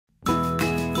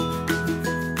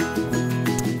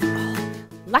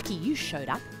Lucky you showed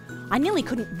up. I nearly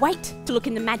couldn't wait to look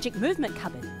in the magic movement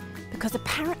cupboard because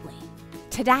apparently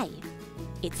today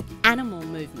it's animal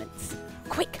movements.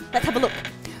 Quick, let's have a look.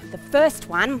 The first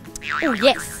one, oh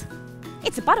yes,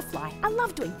 it's a butterfly. I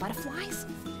love doing butterflies.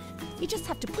 You just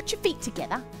have to put your feet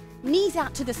together, knees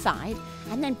out to the side,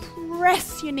 and then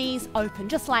press your knees open,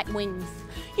 just like wings.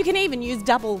 You can even use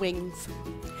double wings.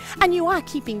 And you are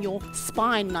keeping your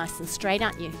spine nice and straight,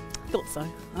 aren't you? Thought so.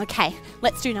 Okay,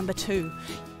 let's do number 2.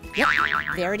 Yep,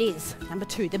 there it is. Number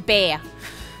 2, the bear.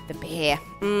 The bear.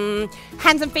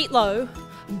 Hands and feet low,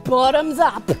 bottoms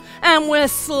up, and we're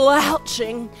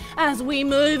slouching as we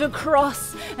move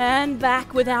across and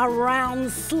back with our round,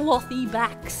 slothy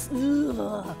backs.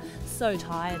 Ugh, so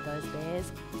tired, those bears.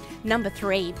 Number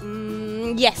 3,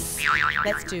 yes,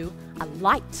 let's do a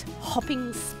light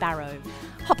hopping sparrow.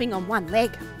 Hopping on one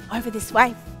leg, over this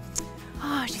way.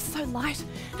 Oh, she's so light.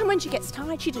 And when she gets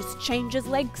tired, she just changes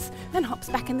legs and hops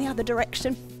back in the other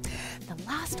direction. The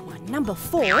last one, number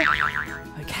 4.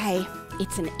 Okay,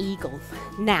 it's an eagle.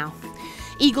 Now,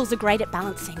 eagles are great at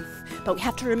balancing, but we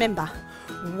have to remember,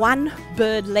 one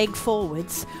bird leg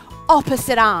forwards,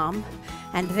 opposite arm,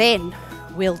 and then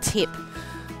we'll tip.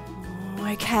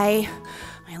 Okay,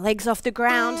 my leg's off the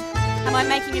ground. Am I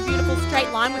making a beautiful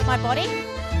straight line with my body?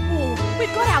 Ooh,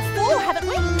 we've got our 4, haven't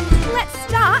we? Let's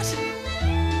start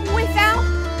with our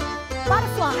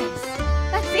butterflies.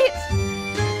 That's it.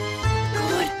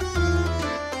 Good.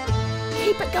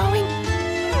 Keep it going.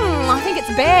 I think it's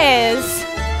bears.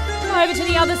 Over to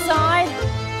the other side.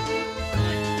 Good.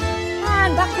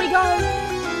 And back we go.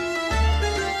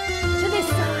 To this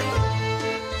side.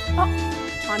 Oh,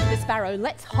 time for the sparrow.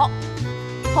 Let's hop.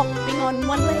 Hopping on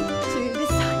one leg to this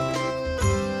side.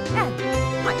 And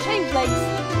might change legs.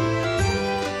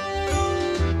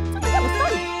 Oh, that was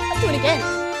fun. Let's do it again.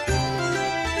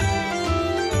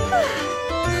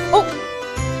 Oh,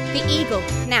 the eagle.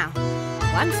 Now,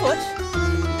 one foot,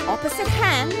 opposite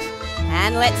hand,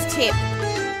 and let's tip.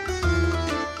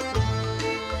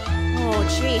 Oh,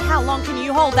 gee, how long can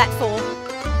you hold that for?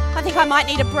 I think I might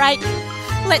need a break.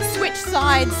 Let's switch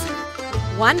sides.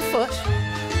 One foot,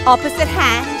 opposite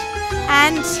hand,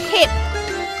 and tip.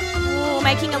 Oh,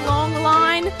 making a long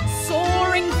line,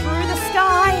 soaring through the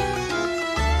sky.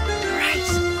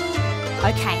 Great.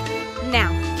 Okay,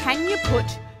 now, can you put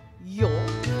your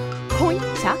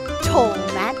pointer, tall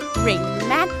man, ring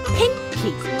man,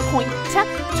 pinky? Pointer,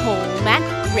 tall man,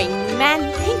 ring man,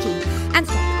 pinky. And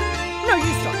stop. No,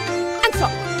 you stop. And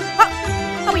stop.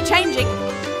 Oh, are we changing?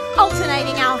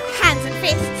 Alternating our hands and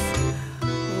fists.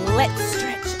 Let's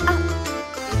stretch up.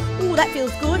 Oh, that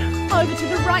feels good. Over to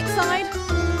the right side.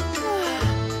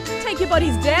 Take your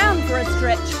bodies down for a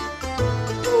stretch.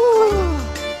 Ooh.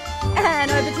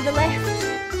 And over to the left.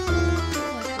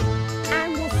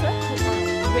 And we'll circle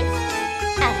our wrists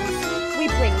as we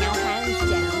bring our hands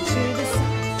down to the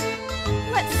sides.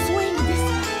 Let's swing this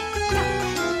way, that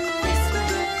way, this way.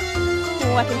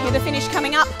 Oh, I can hear the finish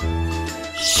coming up.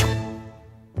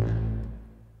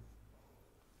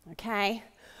 Okay,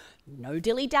 no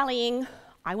dilly-dallying.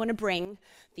 I want to bring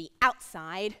the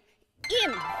outside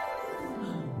in.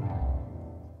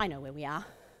 I know where we are.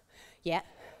 Yeah,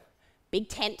 big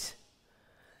tent,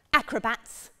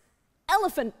 acrobats,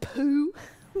 elephant poo.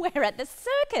 We're at the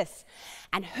circus.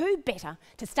 And who better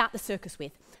to start the circus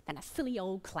with than a silly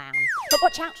old clown? But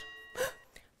watch out.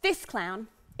 This clown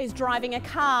is driving a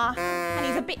car and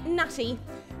he's a bit nutty.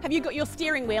 Have you got your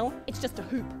steering wheel? It's just a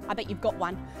hoop. I bet you've got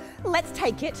one. Let's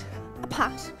take it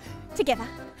apart, together,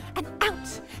 and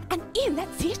out, and in.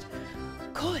 That's it.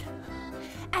 Good.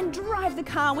 And drive the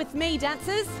car with me,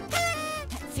 dancers.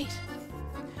 That's it.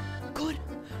 Good.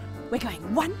 We're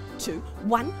going 1, 2,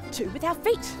 1, 2 with our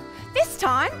feet. This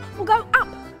time, we'll go up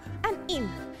and in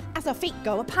as our feet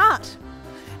go apart.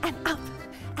 And up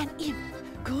and in.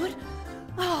 Good.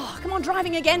 Oh, come on,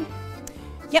 driving again.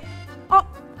 Yep. Oh,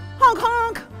 honk,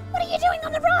 honk. What are you doing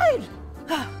on the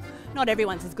road? Not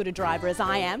everyone's as good a driver as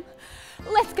I am.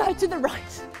 Let's go to the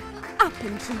right, up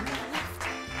and to the left,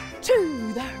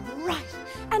 to the right,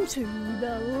 and to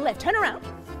the left. Turn around.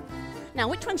 Now,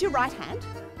 which one's your right hand?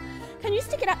 Can you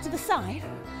stick it up to the side?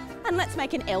 And let's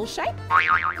make an L shape. I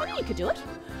know you could do it.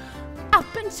 Up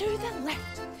and to the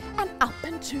left, and up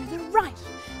and to the right,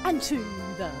 and to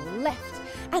the left,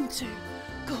 and to,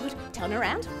 good. Turn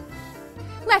around.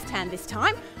 Left hand this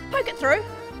time. Poke it through.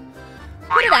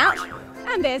 Put it out.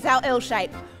 And there's our L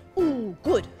shape. Ooh,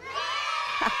 good.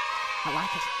 I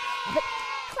like it. But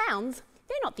clowns,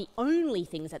 they're not the only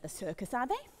things at the circus, are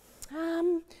they?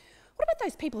 What about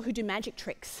those people who do magic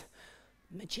tricks?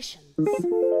 Magicians.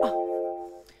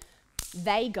 Oh.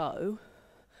 They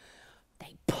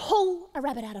pull a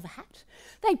rabbit out of a hat.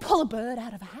 They pull a bird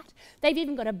out of a hat. They've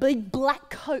even got a big black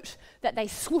coat that they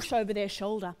swoosh over their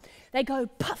shoulder. They go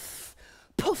puff,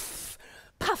 puff,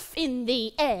 puff in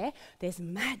the air. There's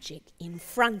magic in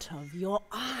front of your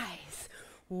eyes.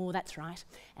 Oh, that's right.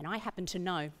 And I happen to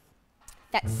know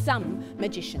that some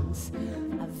magicians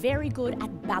are very good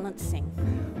at balancing.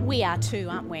 We are too,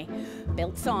 aren't we?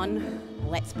 Belts on,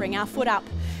 let's bring our foot up,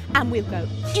 and we'll go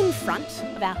in front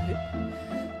of our hoop,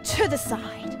 to the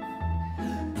side,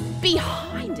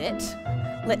 behind it.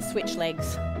 Let's switch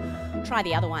legs. Try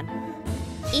the other one.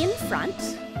 In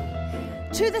front,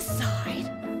 to the side,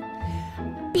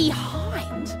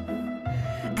 behind,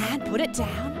 and put it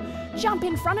down. Jump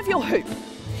in front of your hoop.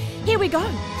 Here we go,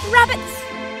 rabbits.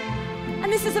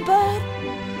 And this is a bird.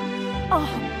 Oh,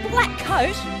 black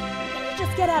coat. Can you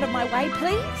just get out of my way,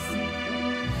 please?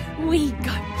 We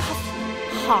go puff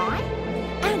high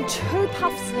and 2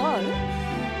 puffs low.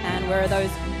 And where are those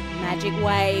magic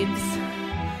waves?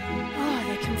 Oh,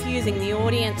 they're confusing the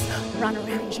audience. Run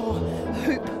around your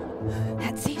hoop.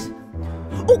 That's it.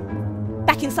 Oh,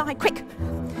 back inside, quick.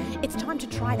 It's time to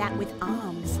try that with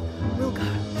arms. We'll go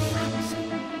front,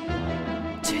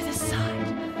 to the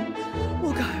side.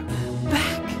 We'll go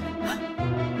back,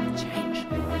 change.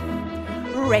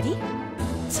 Ready?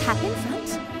 Tap in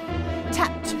front,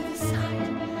 tap to the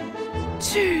side,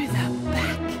 to the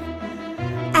back,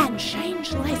 and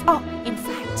change legs. Oh, in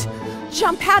fact,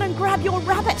 jump out and grab your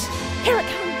rabbit. Here it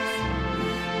comes.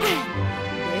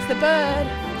 And there's the bird.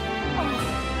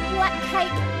 Oh, black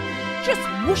cake. Just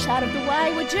whoosh out of the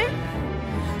way, would you?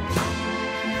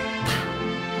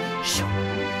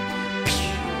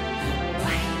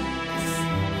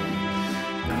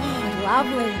 Good,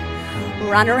 lovely.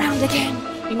 Run around again.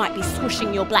 You might be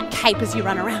swooshing your black cape as you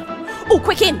run around. Oh,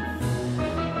 quick in.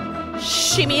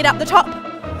 Shimmy it up the top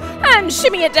and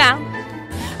shimmy it down.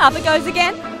 Up it goes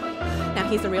again. Now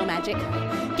here's the real magic.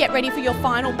 Get ready for your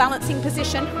final balancing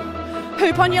position.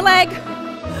 Hoop on your leg.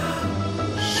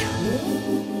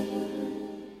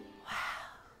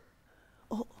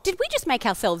 Did we just make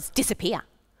ourselves disappear?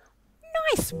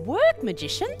 Nice work,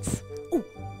 magicians. Oh,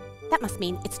 that must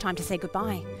mean it's time to say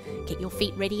goodbye. Get your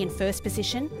feet ready in first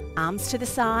position, arms to the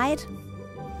side.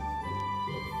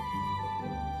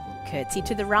 Curtsy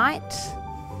to the right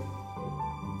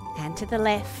and to the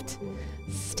left.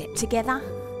 Step together.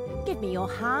 Give me your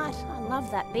heart. I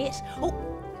love that bit. Oh.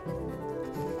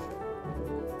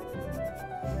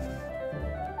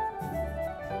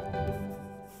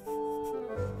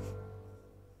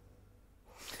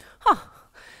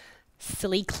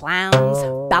 Silly clowns,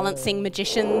 balancing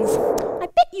magicians. I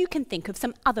bet you can think of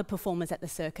some other performers at the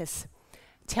circus.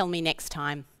 Tell me next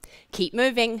time. Keep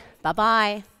moving.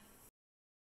 Bye-bye.